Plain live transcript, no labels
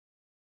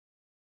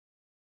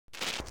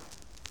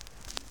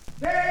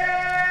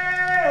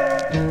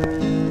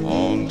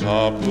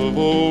top of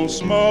old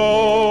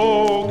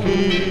Smoky.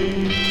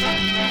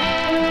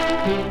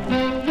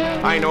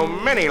 I know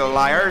many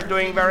liars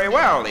doing very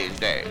well these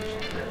days,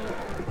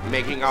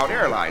 making out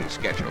airline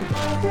schedules.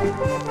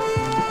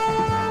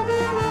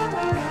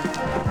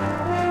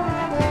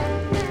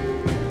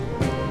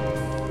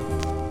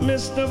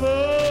 Mr.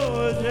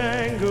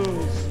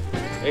 Bojangles,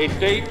 a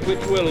date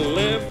which will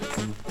live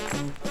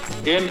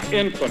in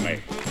infamy.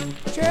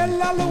 C'è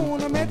la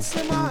luna,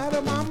 mezza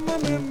mare, mamma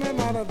mia,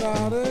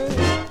 maradare.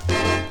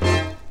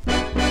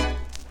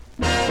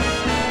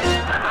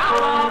 How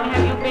long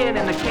have you been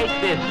in the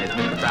cake business,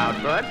 Mr.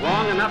 Proudfoot?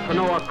 Long enough to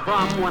know a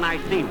crumb when I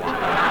see one.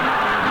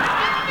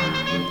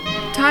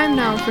 Time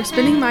now for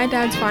Spinning My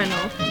Dad's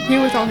Final.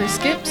 Here with all his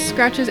skips,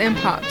 scratches, and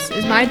pops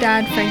is my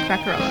dad, Frank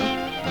Vaccarello.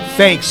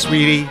 Thanks,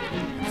 sweetie.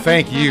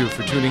 Thank you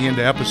for tuning in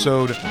to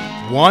episode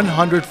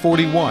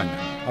 141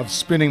 of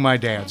Spinning My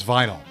Dad's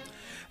Vinyl.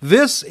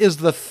 This is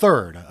the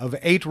third of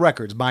 8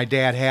 records my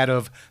dad had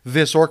of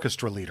this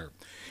orchestra leader.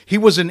 He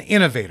was an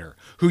innovator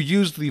who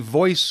used the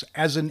voice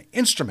as an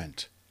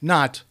instrument,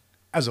 not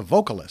as a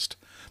vocalist.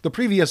 The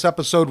previous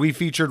episode we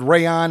featured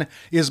Rayon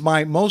is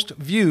my most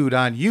viewed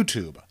on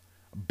YouTube,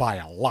 by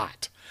a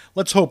lot.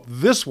 Let's hope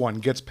this one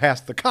gets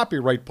past the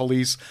copyright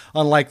police,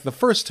 unlike the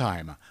first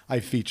time I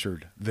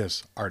featured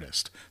this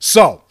artist.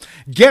 So,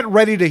 get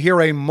ready to hear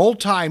a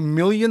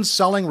multi-million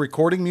selling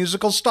recording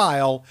musical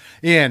style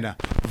in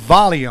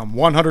Volume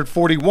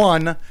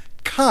 141,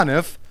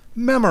 Conniff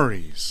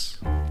Memories.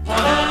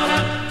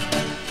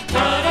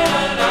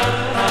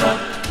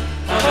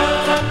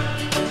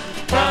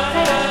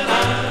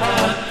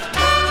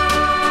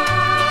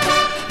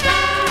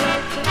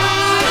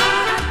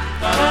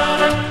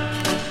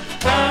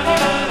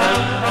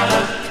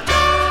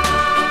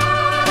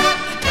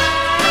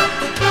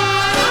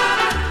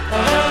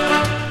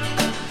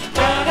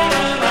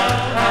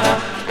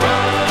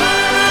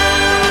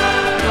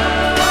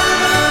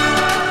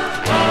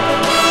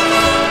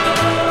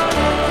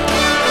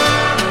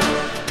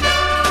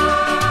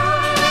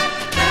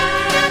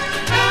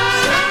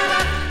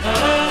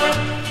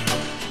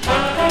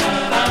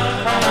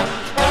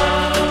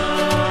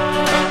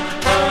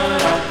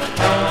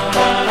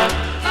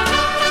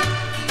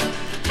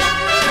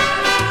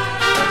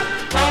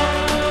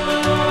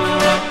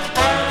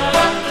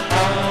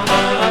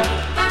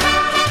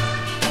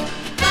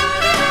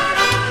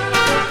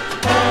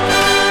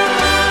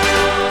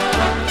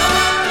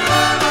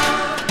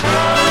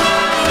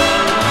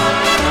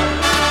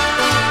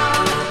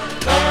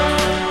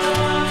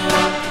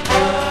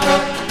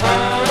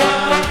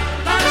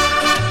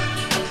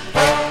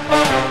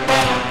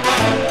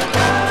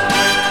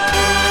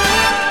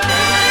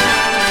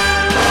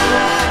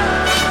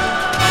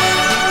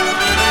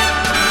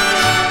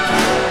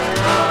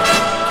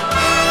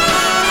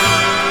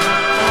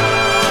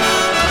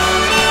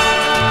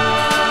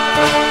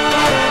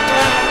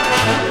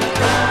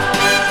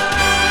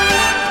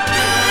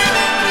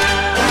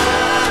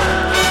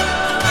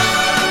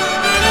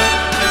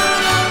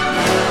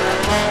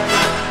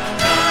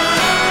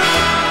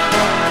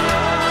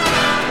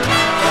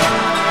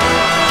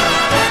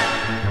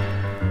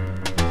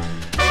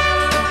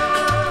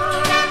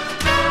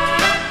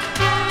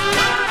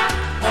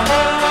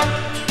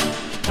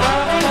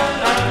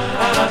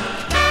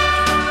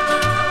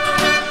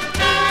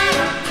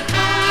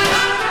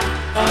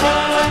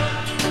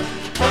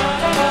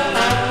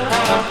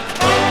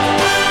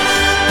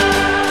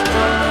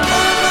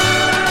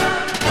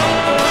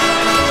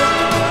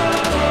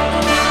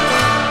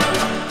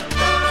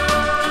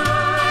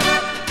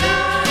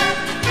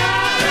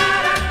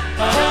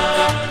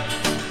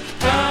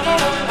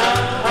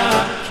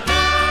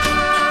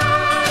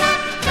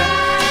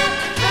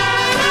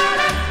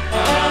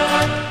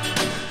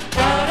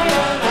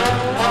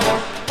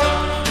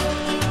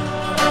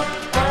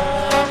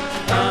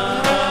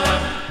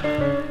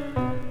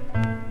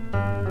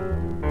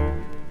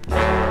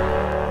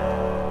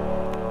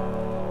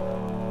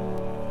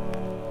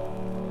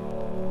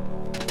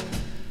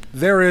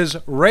 There is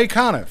Ray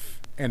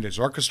Conniff and his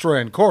orchestra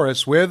and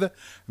chorus with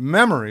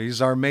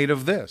Memories Are Made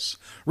of This,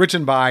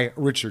 written by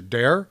Richard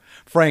Dare,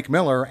 Frank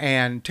Miller,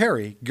 and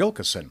Terry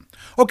Gilkison.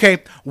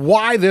 Okay,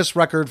 why this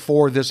record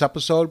for this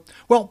episode?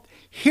 Well,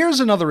 here's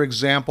another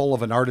example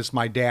of an artist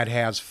my dad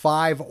has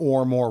 5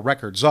 or more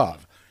records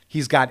of.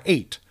 He's got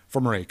 8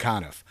 from Ray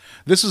Conniff.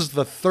 This is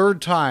the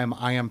 3rd time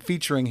I am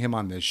featuring him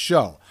on this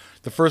show.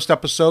 The first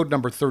episode,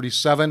 number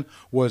 37,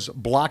 was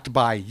blocked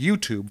by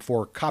YouTube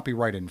for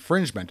copyright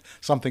infringement,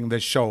 something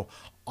this show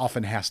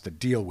often has to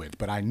deal with,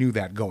 but I knew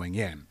that going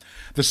in.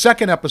 The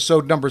second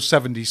episode, number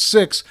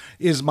 76,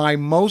 is my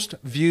most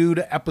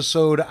viewed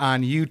episode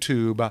on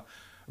YouTube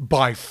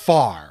by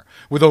far,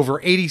 with over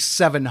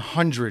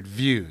 8,700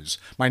 views.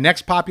 My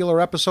next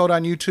popular episode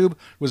on YouTube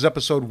was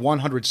episode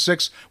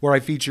 106, where I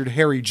featured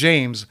Harry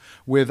James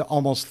with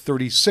almost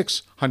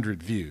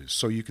 3,600 views,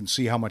 so you can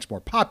see how much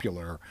more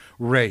popular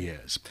Ray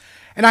is.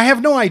 And I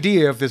have no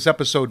idea if this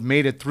episode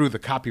made it through the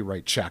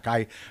copyright check.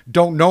 I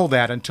don't know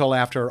that until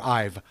after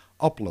I've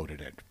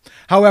uploaded it.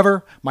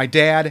 However, my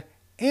dad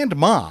and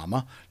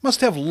Mom must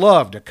have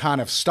loved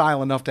Conniff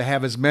style enough to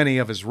have as many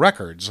of his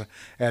records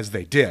as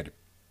they did.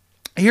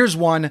 Here's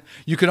one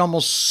you can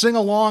almost sing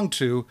along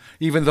to,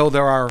 even though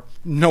there are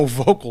no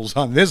vocals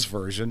on this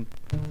version.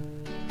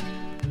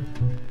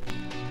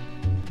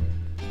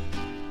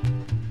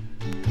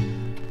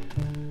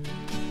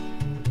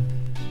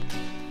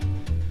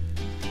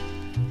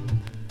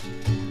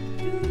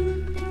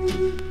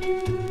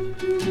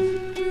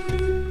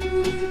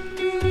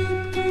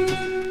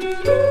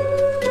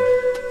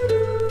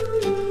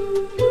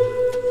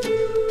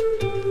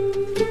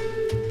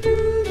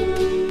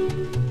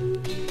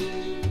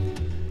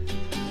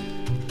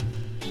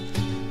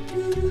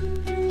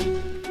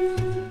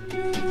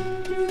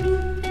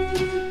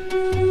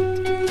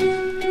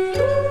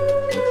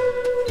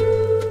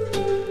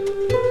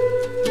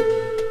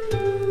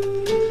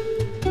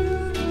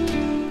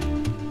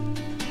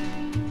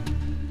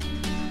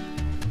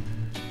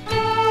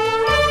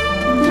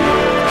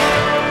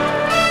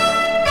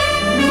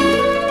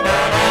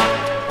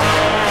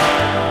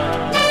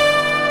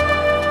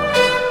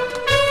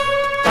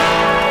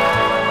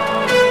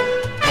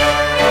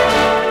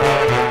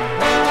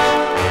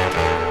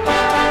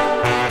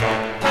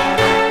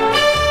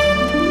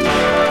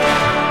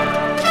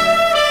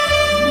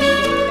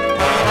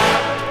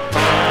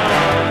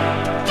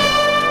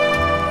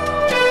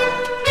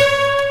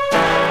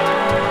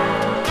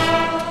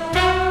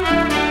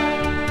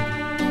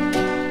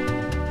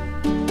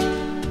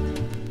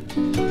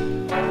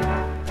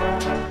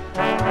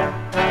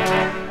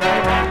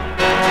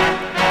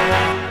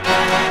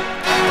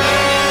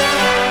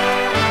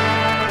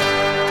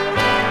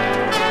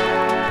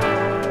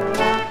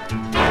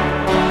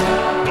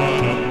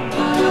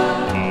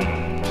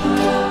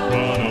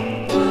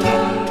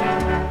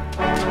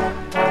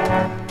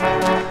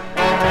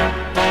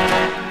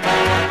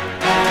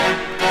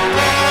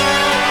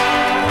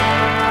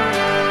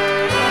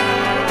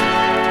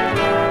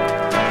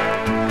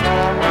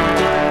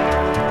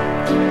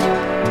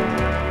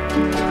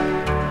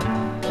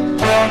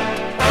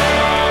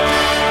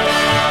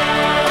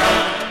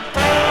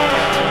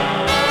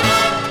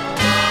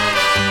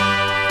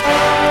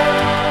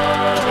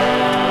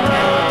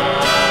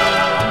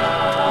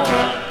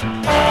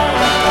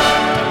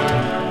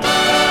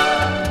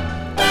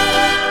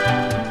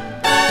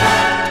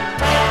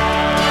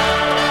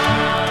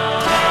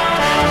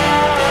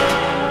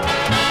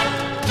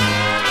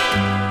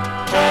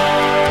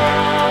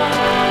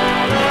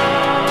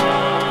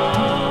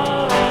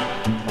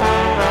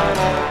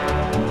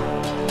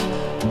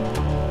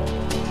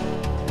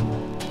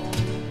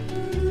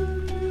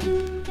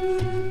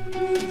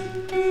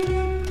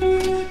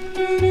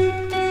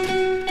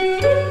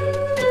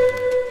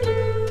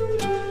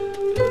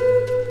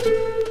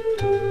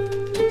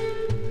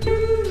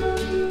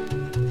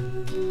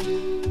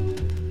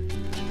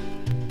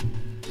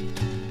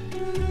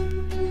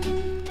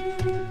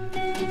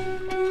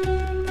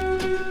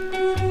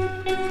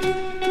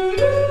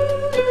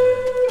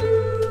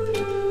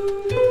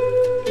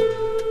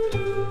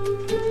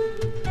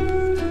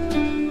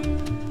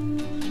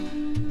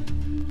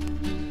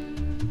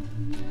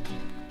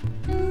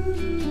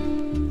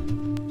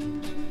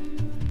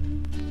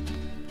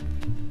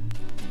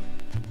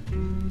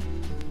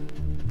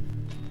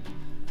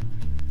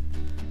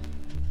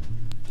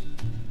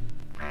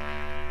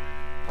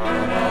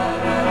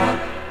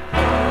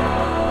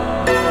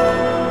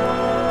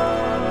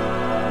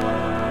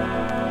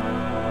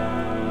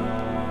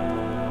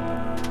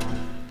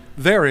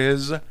 There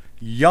is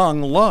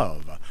Young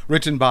Love,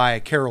 written by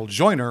Carol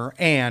Joyner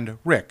and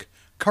Rick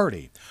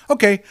Carty.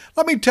 Okay,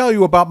 let me tell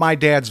you about my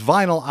dad's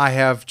vinyl I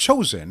have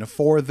chosen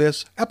for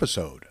this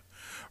episode.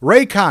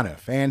 Ray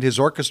Conniff and his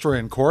orchestra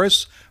and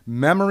chorus,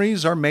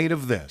 Memories Are Made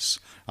of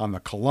This, on the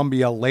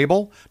Columbia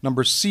label,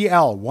 number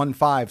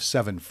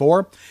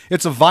CL1574.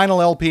 It's a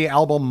vinyl LP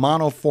album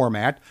mono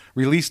format,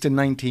 released in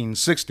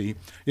 1960.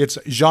 Its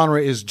genre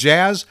is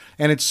jazz,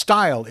 and its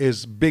style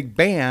is big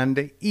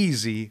band,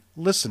 easy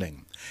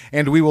listening.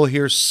 And we will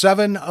hear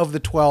 7 of the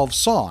 12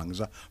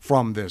 songs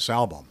from this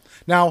album.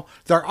 Now,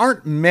 there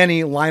aren't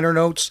many liner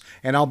notes,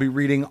 and I'll be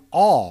reading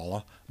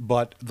all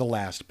but the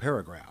last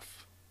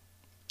paragraph.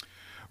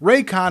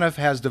 Ray Conniff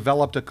has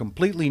developed a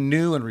completely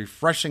new and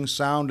refreshing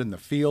sound in the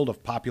field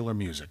of popular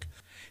music.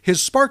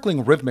 His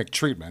sparkling rhythmic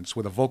treatments,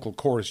 with a vocal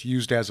chorus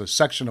used as a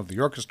section of the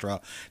orchestra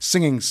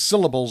singing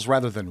syllables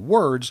rather than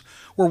words,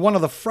 were one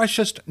of the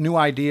freshest new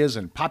ideas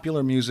in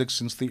popular music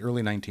since the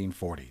early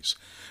 1940s.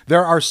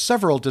 There are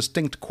several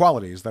distinct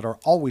qualities that are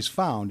always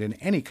found in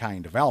any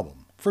kind of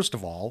album. First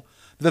of all,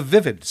 the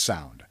vivid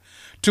sound.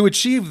 To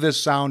achieve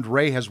this sound,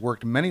 Ray has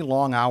worked many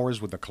long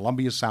hours with the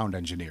Columbia sound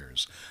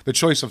engineers. The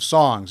choice of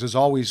songs is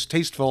always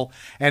tasteful,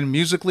 and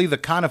musically the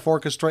Conniff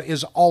Orchestra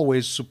is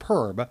always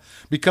superb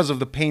because of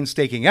the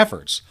painstaking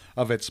efforts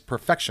of its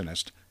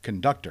perfectionist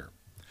conductor.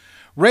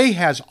 Ray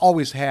has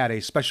always had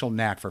a special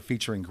knack for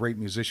featuring great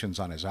musicians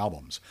on his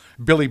albums.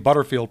 Billy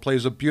Butterfield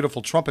plays a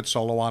beautiful trumpet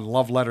solo on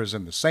Love Letters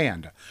in the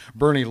Sand.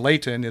 Bernie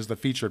Layton is the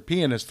featured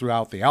pianist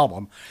throughout the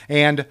album.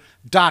 And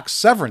Doc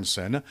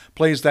Severinsen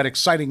plays that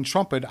exciting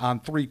trumpet on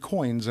Three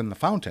Coins in the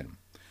Fountain.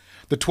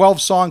 The 12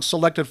 songs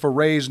selected for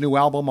Ray's new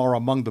album are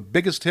among the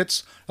biggest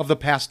hits of the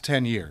past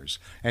 10 years,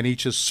 and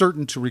each is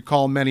certain to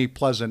recall many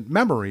pleasant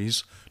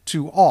memories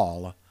to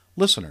all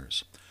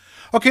listeners.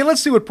 Okay,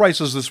 let's see what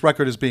prices this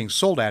record is being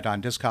sold at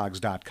on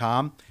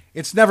Discogs.com.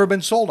 It's never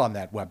been sold on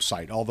that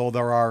website, although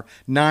there are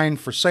 9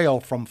 for sale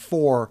from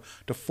 $4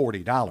 to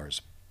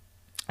 $40.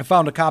 I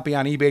found a copy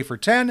on eBay for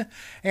 $10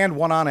 and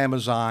one on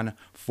Amazon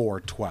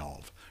for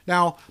 $12.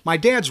 Now, my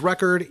dad's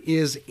record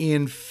is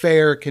in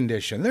fair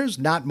condition. There's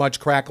not much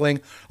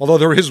crackling, although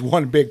there is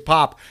one big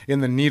pop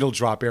in the needle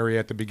drop area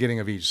at the beginning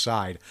of each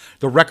side.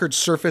 The record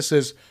surface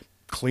is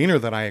cleaner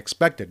than I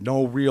expected.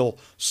 No real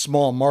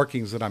small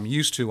markings that I'm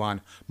used to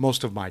on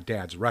most of my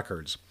dad's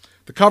records.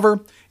 The cover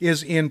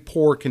is in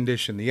poor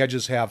condition. The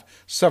edges have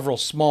several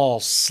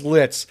small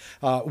slits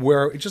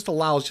where it just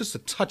allows just a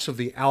touch of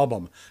the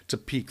album to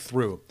peek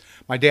through.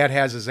 My dad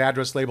has his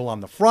address label on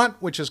the front,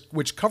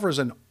 which covers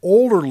an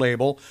older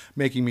label,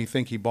 making me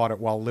think he bought it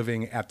while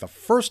living at the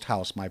first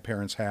house my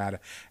parents had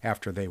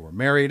after they were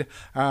married.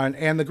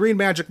 And the green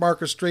magic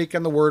marker streak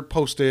and the word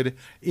posted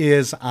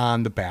is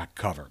on the back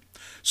cover.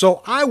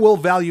 So I will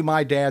value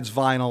my dad's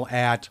vinyl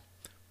at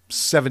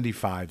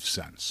 75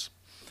 cents.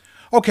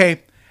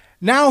 Okay,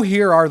 now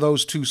here are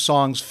those 2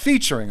 songs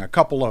featuring a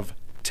couple of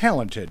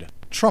talented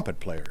trumpet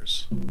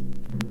players.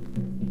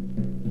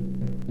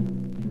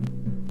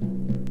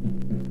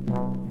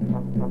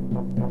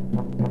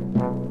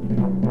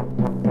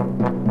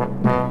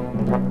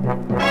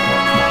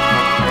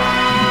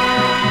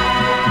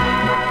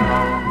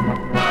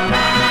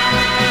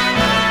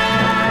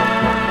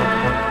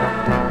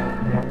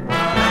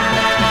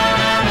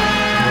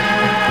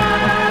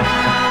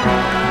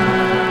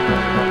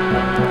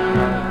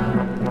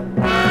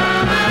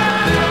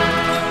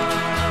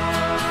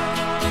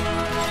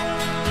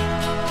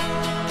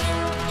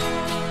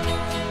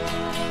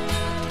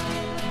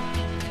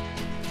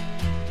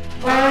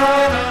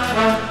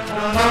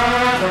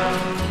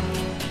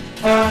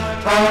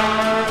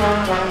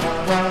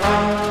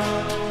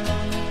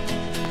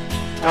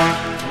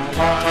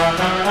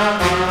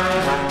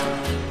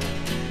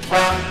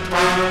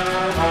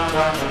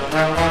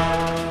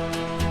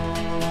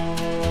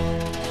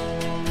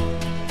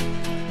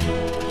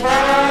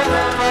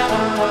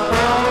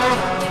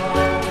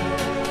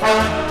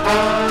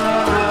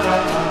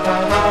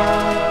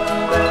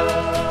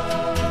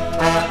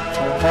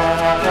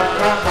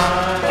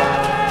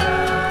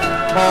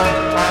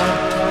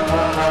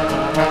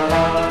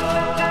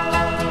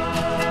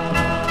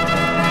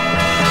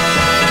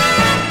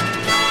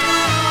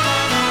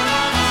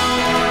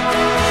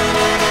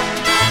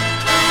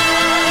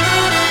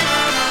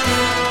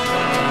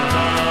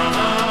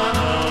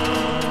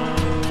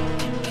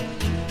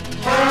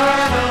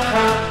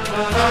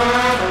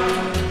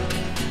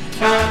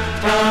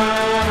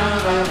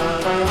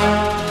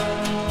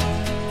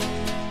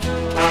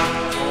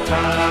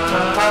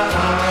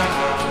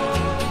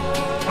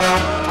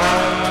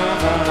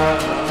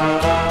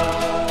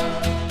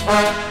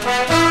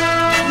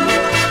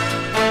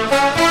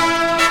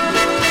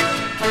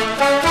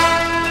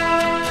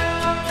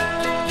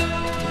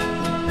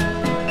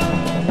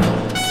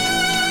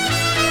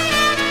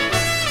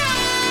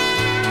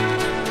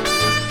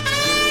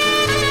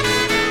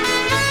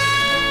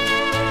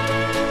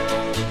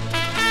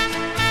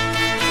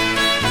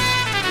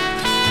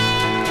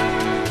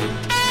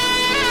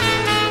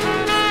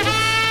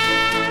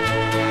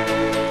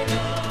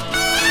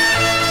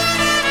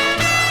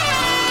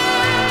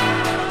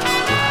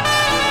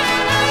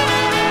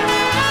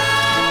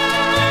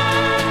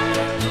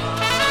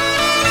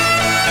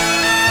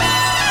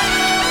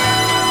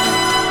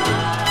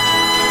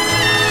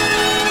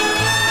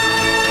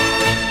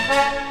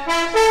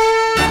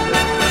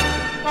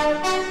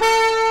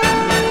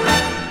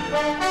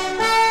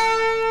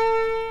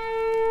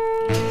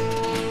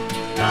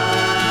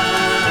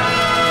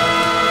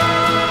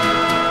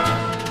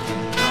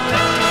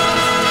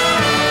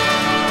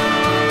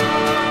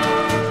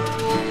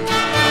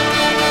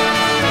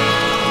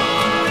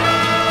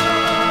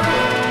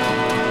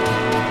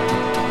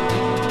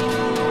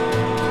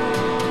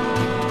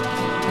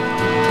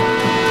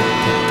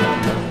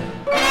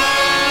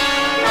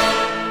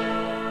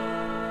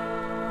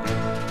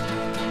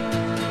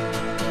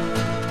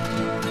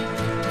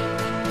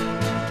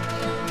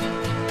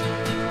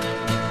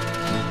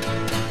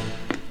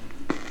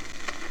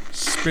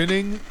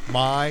 Spinning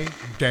My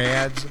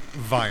Dad's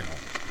Vinyl.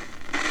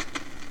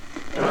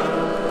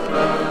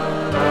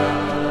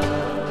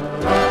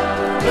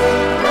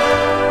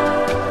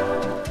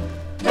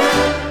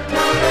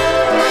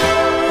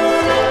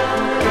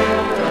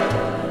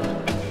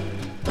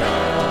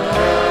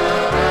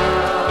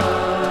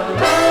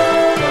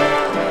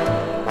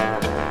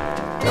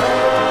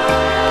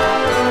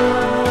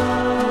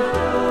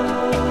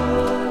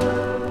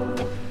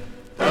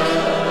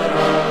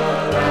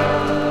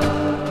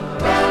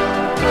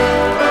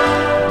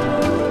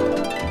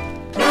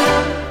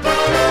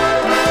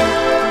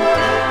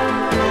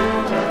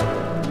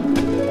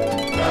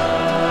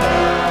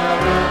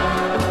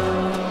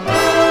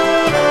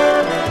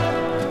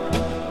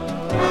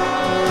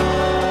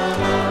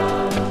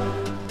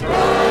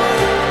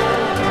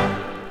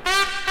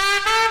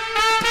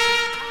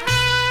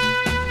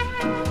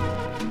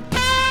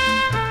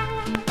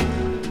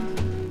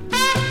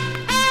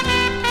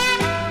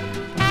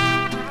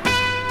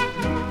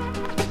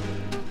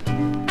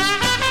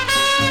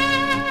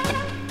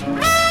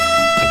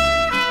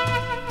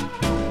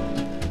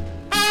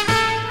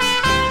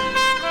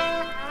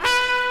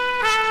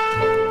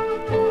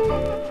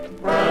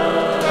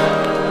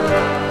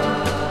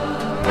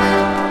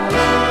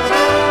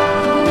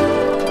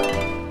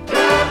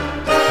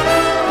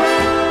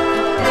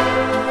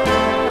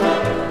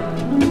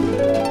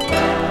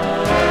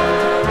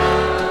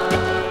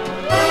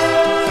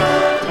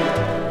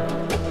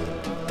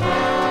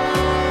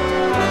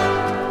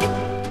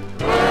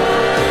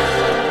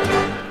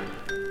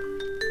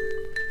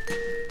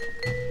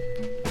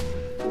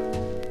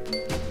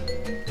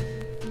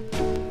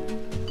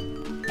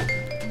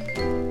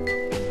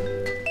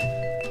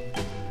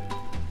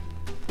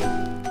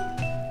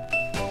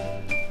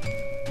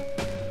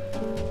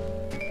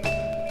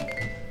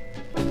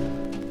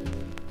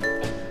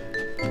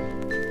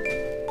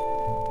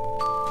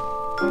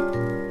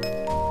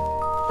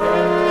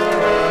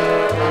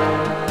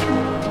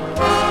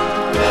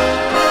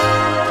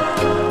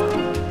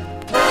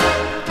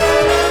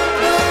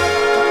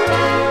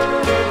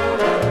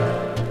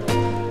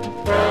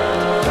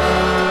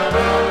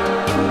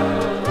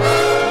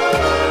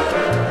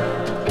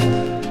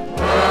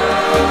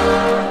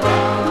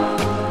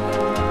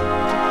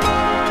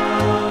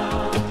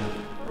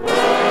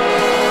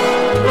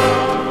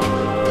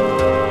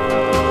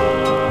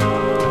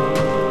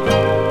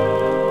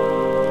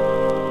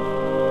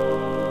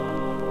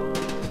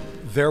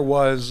 There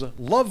was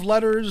Love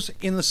Letters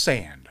in the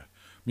Sand,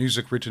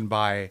 music written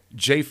by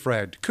J.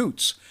 Fred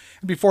Coots.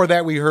 And before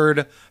that, we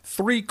heard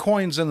Three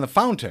Coins in the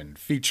Fountain,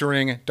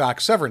 featuring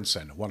Doc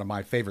Severinsen, one of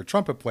my favorite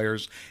trumpet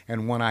players,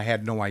 and one I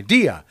had no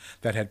idea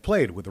that had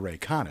played with Ray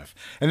Conniff.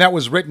 And that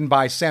was written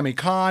by Sammy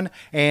Kahn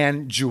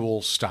and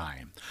Jewel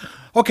Stein.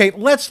 Okay,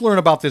 let's learn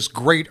about this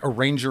great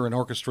arranger and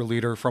orchestra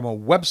leader from a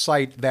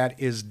website that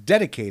is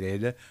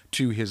dedicated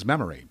to his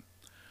memory.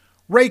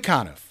 Ray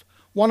Conniff,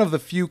 one of the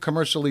few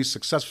commercially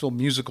successful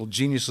musical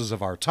geniuses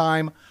of our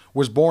time,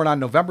 was born on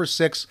November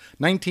 6,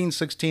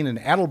 1916 in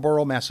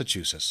Attleboro,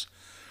 Massachusetts.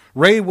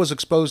 Ray was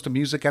exposed to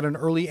music at an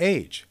early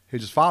age.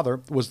 His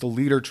father was the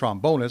leader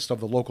trombonist of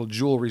the local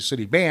Jewelry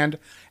City Band,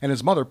 and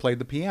his mother played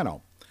the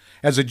piano.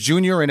 As a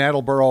junior in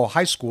Attleboro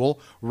High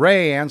School,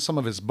 Ray and some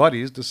of his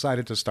buddies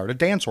decided to start a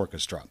dance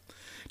orchestra.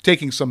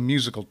 Taking some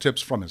musical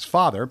tips from his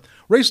father,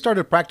 Ray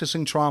started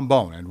practicing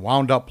trombone and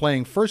wound up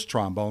playing first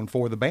trombone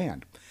for the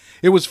band.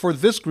 It was for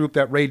this group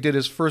that Ray did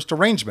his first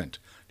arrangement.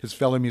 His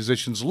fellow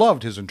musicians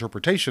loved his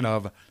interpretation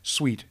of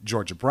Sweet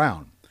Georgia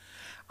Brown.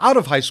 Out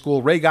of high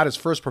school, Ray got his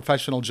first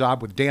professional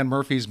job with Dan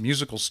Murphy's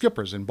Musical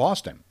Skippers in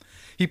Boston.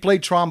 He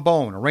played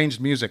trombone,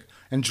 arranged music,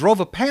 and drove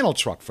a panel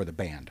truck for the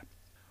band.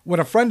 When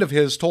a friend of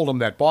his told him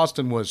that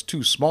Boston was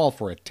too small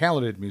for a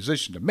talented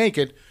musician to make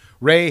it,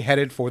 Ray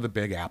headed for the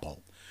Big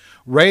Apple.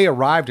 Ray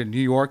arrived in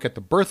New York at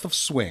the birth of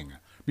swing.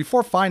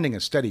 Before finding a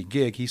steady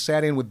gig, he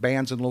sat in with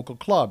bands in local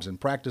clubs and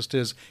practiced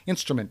his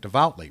instrument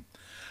devoutly.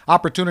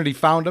 Opportunity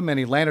found him, and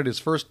he landed his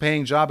first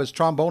paying job as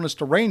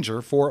trombonist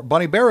arranger for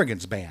Bunny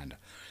Berrigan's band.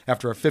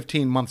 After a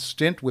 15-month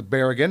stint with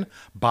Berrigan,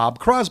 Bob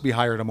Crosby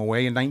hired him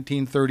away in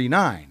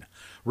 1939.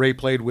 Ray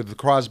played with the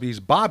Crosby's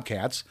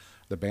Bobcats,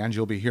 the band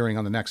you'll be hearing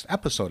on the next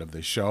episode of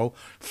this show,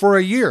 for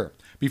a year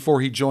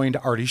before he joined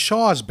Artie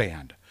Shaw's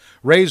band.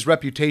 Ray's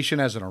reputation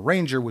as an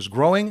arranger was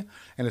growing,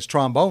 and his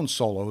trombone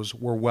solos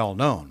were well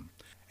known.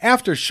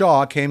 After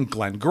Shaw came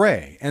Glenn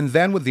Gray, and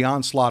then with the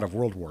onslaught of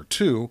World War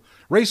II,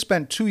 Ray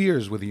spent 2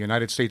 years with the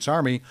United States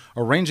Army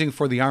arranging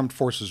for the Armed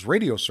Forces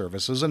radio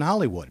services in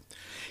Hollywood.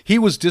 He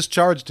was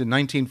discharged in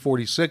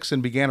 1946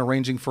 and began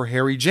arranging for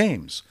Harry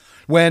James.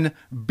 When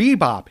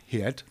bebop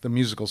hit the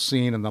musical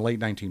scene in the late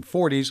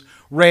 1940s,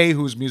 Ray,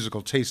 whose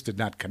musical taste did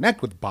not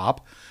connect with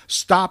bop,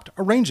 stopped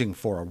arranging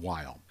for a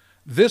while.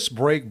 This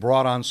break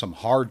brought on some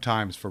hard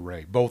times for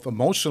Ray, both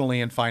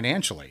emotionally and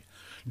financially.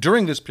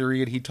 During this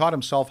period, he taught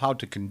himself how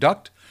to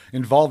conduct,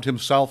 involved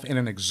himself in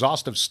an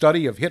exhaustive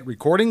study of hit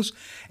recordings,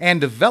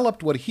 and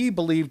developed what he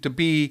believed to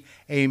be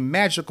a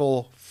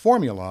magical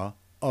formula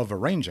of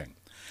arranging.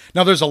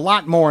 Now, there's a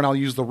lot more, and I'll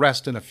use the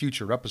rest in a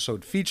future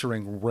episode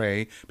featuring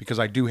Ray, because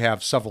I do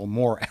have several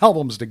more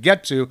albums to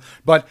get to,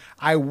 but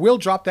I will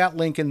drop that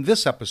link in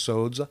this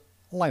episode's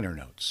liner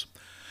notes.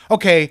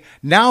 Okay,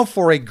 now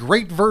for a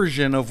great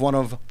version of one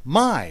of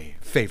my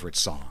favorite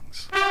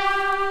songs.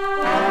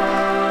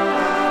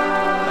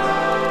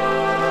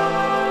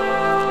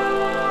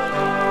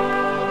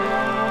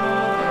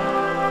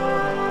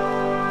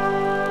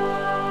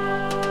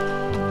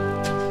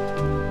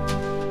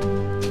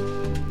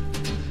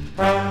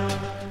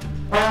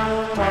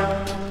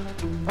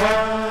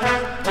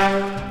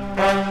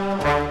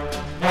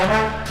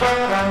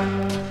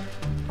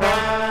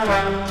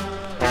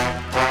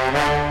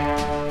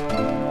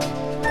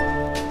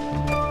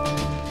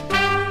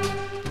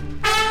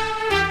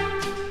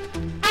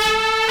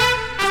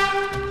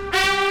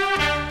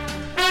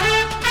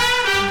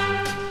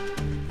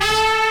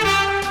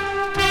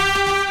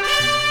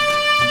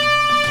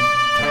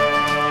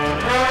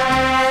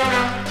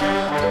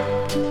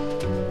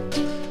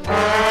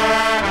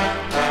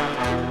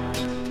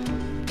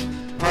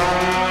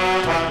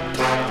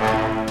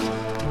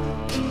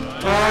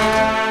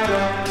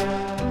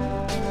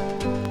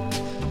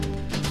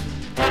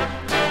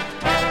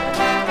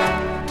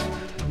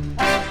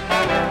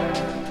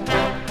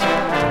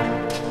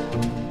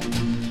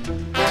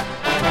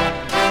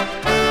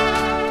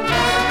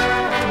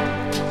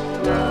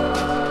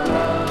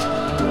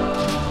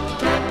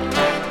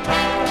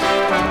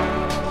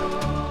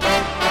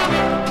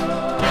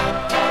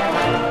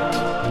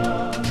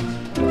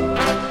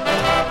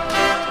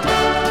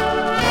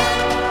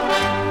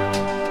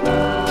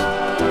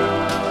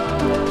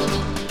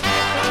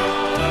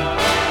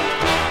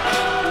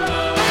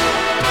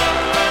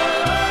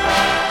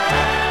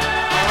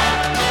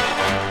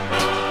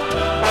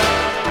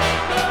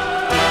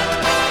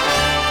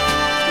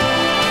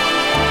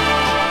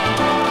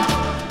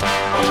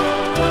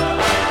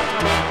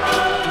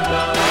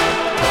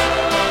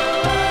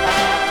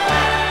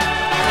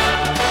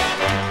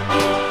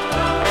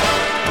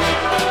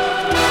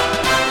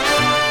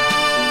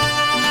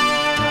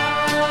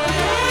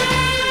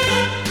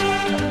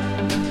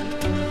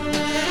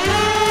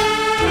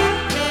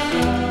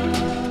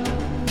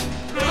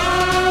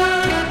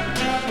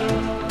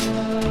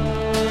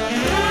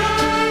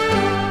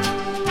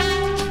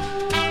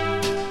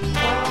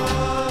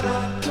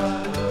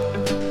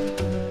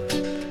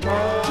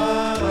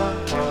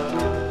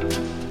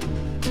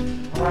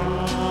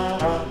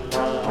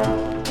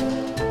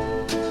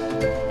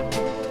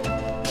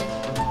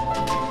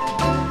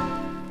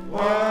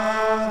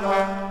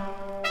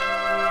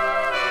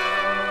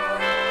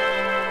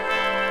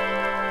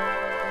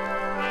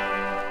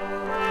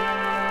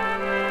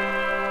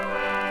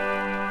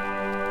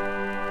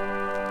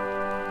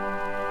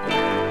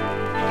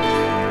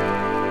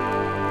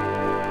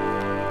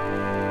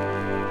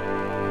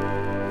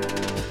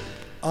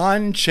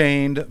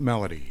 Unchained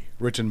Melody,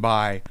 written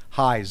by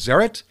Hy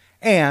Zerrett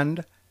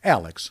and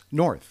Alex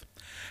North.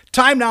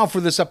 Time now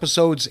for this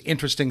episode's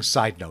interesting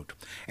side note,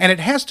 and it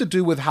has to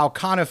do with how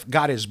Conniff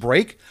got his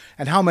break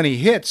and how many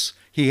hits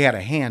he had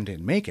a hand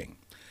in making.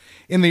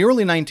 In the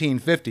early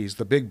 1950s,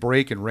 the big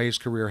break in Ray's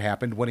career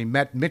happened when he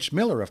met Mitch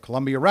Miller of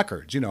Columbia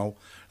Records,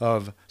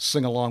 of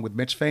Sing Along with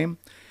Mitch fame.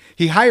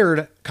 He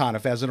hired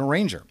Conniff as an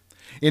arranger.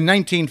 In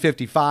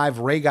 1955,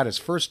 Ray got his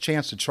first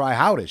chance to try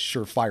out his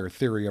surefire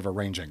theory of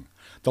arranging.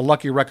 The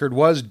lucky record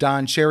was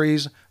Don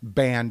Cherry's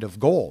Band of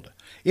Gold.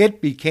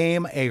 It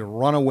became a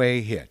runaway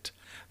hit.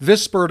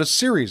 This spurred a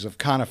series of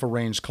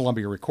Conniff-arranged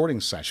Columbia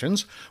recording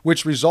sessions,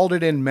 which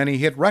resulted in many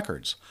hit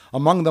records.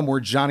 Among them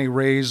were Johnny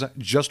Ray's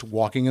Just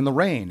Walking in the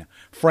Rain,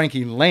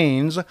 Frankie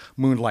Lane's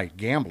Moonlight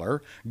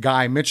Gambler,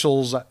 Guy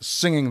Mitchell's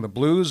Singing the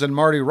Blues, and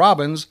Marty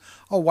Robbins'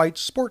 A White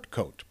Sport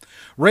Coat.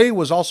 Ray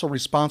was also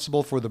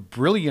responsible for the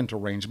brilliant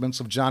arrangements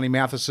of Johnny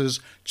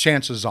Mathis's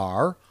Chances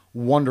Are,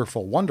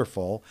 Wonderful,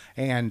 Wonderful,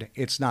 and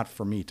It's Not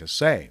For Me to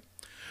Say.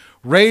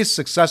 Ray's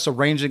success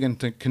arranging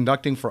and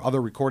conducting for other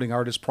recording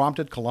artists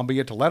prompted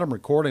Columbia to let him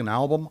record an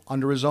album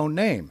under his own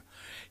name.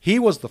 He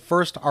was the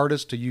first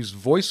artist to use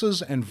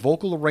voices and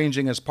vocal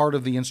arranging as part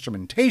of the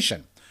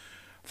instrumentation.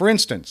 For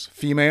instance,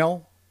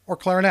 female or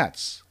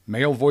clarinets,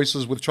 male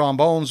voices with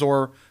trombones,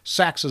 or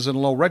saxes in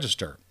low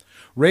register.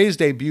 Ray's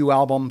debut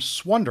album,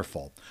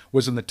 Swonderful,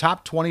 was in the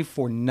top 20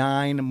 for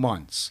 9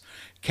 months.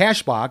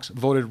 Cashbox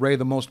voted Ray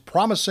the most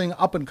promising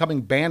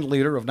up-and-coming band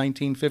leader of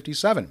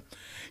 1957.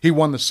 He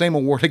won the same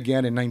award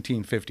again in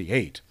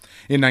 1958.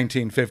 In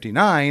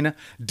 1959,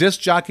 disc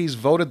jockeys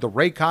voted the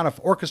Ray Conniff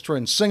Orchestra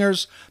and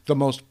Singers the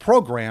most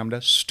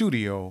programmed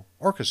studio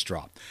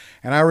orchestra.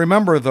 And I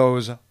remember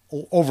those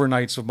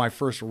overnights of my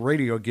first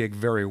radio gig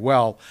very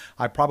well.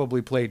 I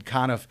probably played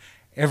Conniff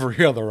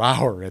every other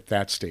hour at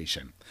that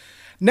station.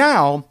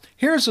 Now,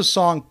 here's a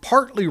song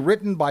partly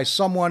written by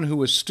someone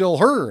who is still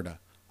heard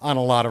on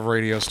a lot of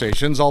radio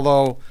stations,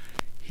 although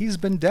he's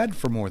been dead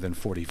for more than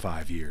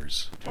 45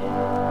 years.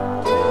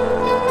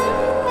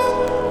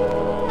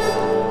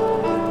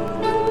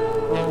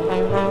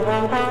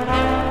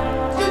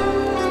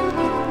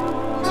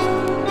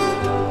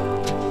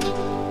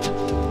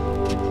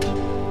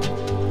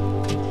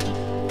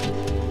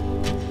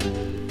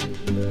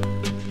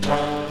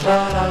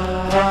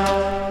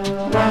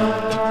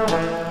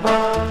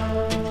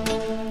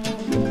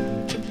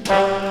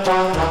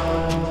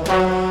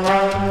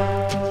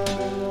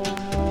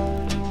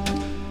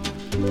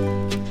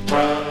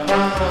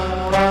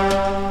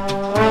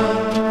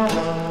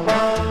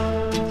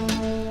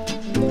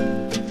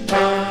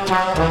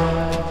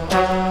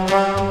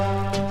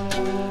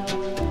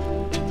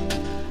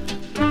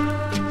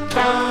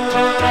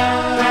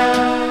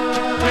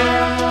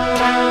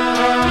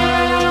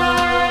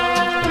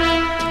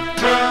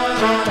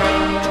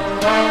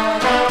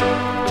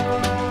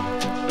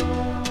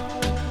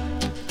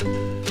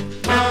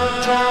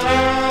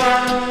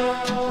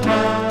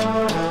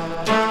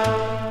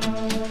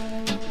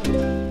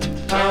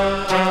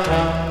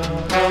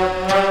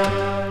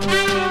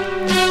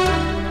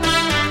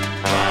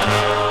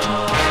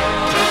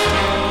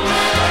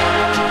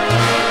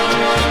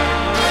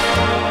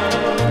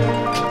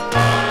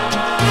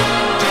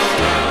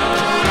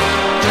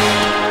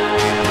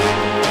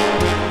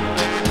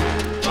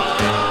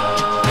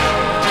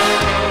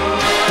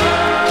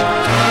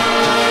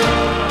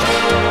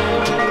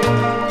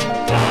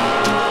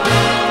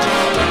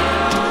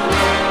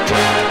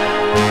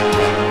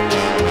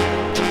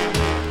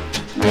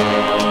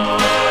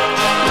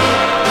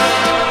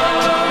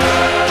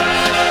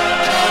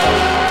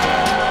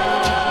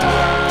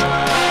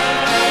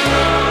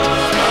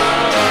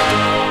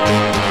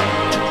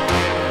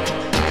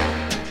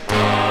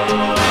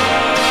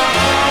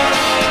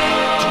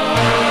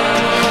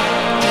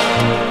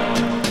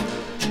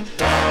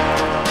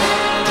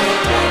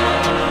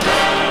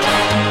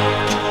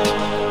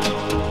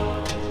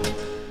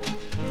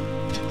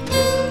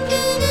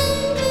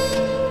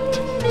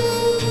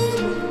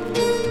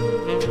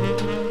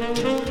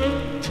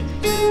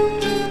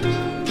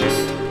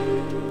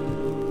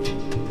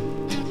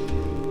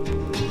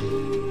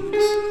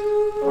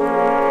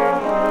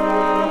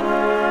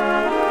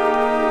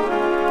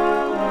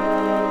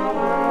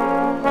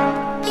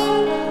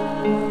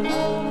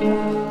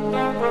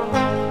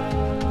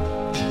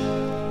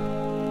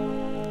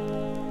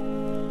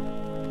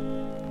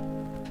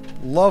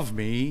 Love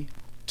Me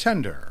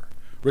Tender,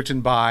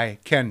 written by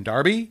Ken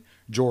Darby,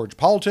 George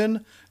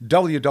Paulton,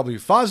 W.W.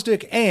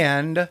 Fosdick,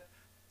 and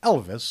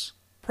Elvis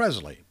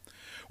Presley.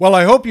 Well,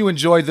 I hope you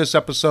enjoyed this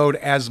episode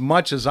as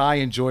much as I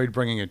enjoyed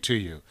bringing it to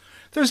you.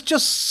 There's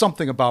just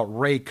something about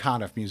Ray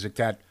Conniff music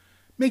that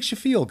makes you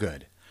feel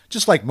good,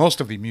 just like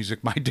most of the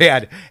music my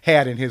dad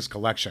had in his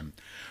collection.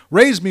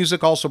 Ray's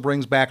music also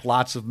brings back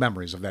lots of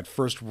memories of that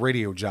first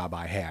radio job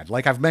I had.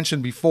 Like I've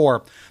mentioned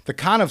before, the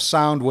Conniff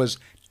sound was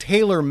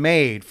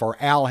tailor-made for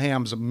Al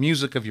Ham's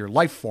Music of Your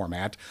Life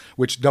format,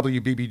 which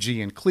WBBG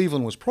in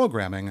Cleveland was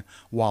programming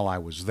while I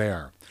was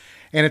there.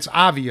 And it's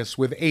obvious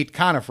with 8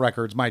 Conniff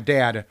records, my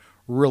dad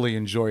really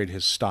enjoyed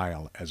his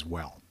style as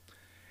well.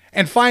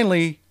 And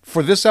finally,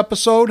 for this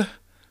episode,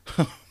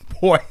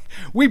 boy,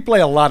 we play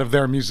a lot of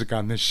their music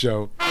on this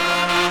show.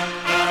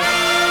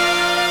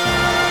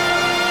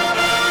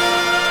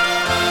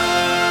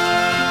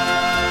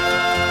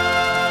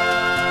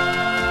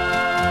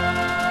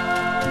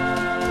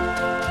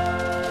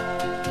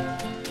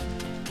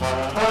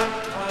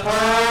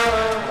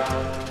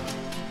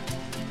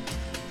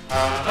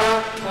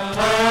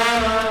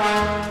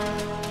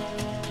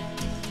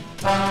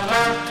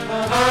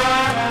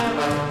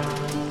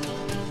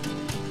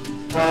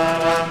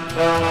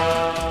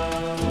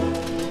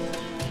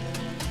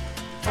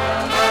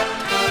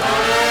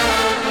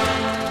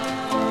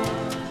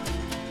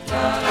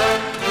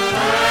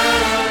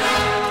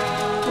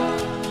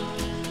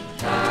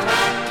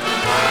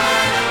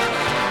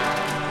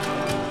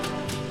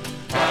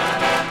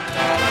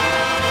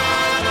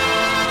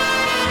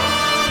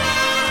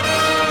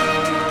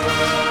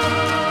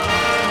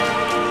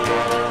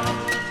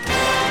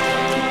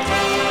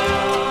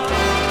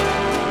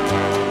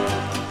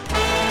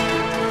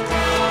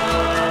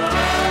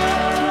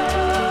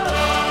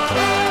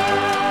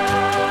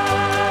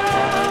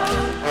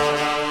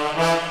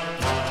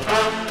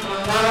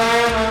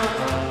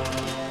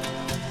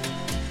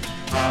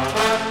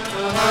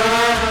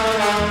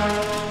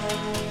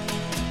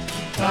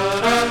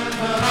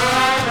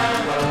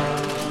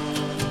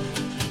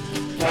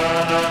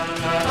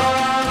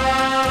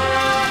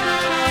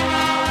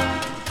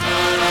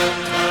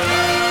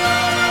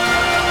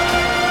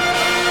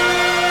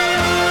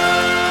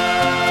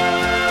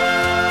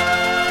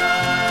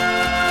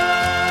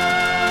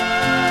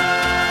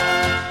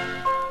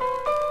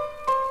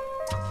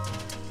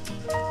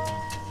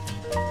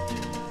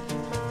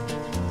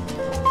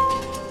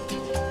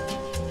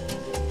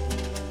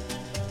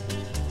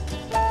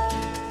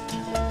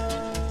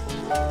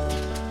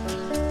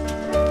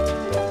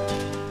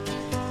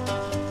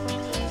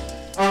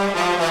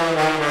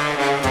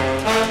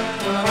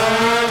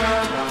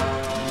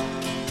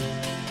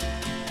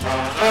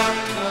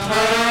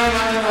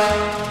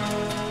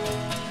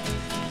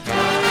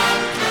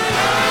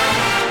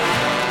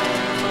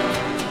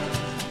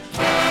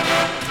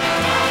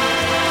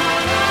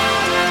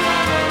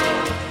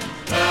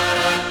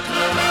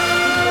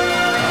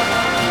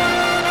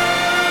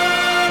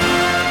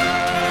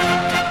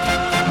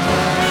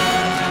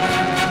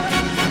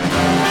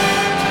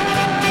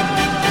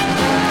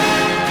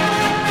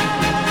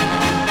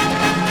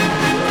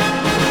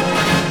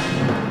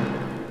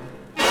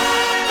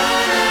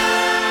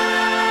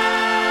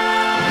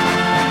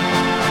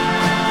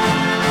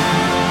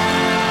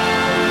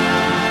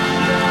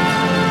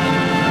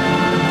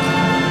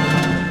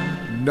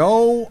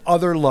 No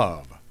Other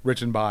Love,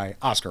 written by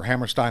Oscar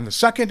Hammerstein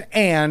II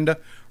and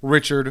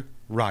Richard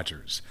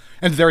Rodgers.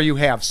 And there you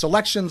have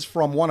selections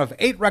from one of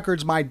 8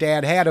 records my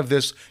dad had of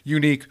this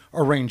unique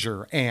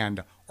arranger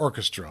and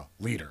orchestra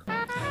leader.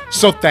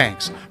 So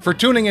thanks for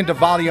tuning into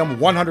Volume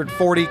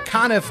 140,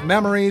 Conniff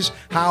Memories,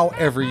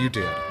 However You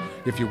Did.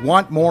 If you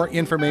want more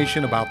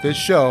information about this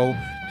show,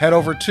 head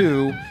over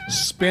to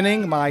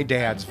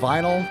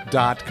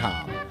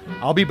spinningmydadsvinyl.com.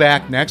 I'll be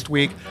back next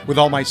week with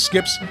all my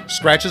skips,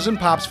 scratches, and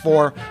pops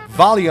for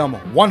Volume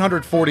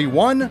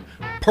 141,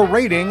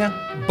 Parading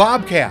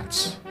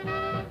Bobcats.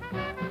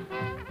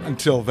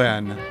 Until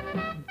then,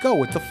 go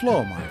with the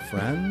flow, my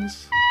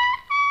friends.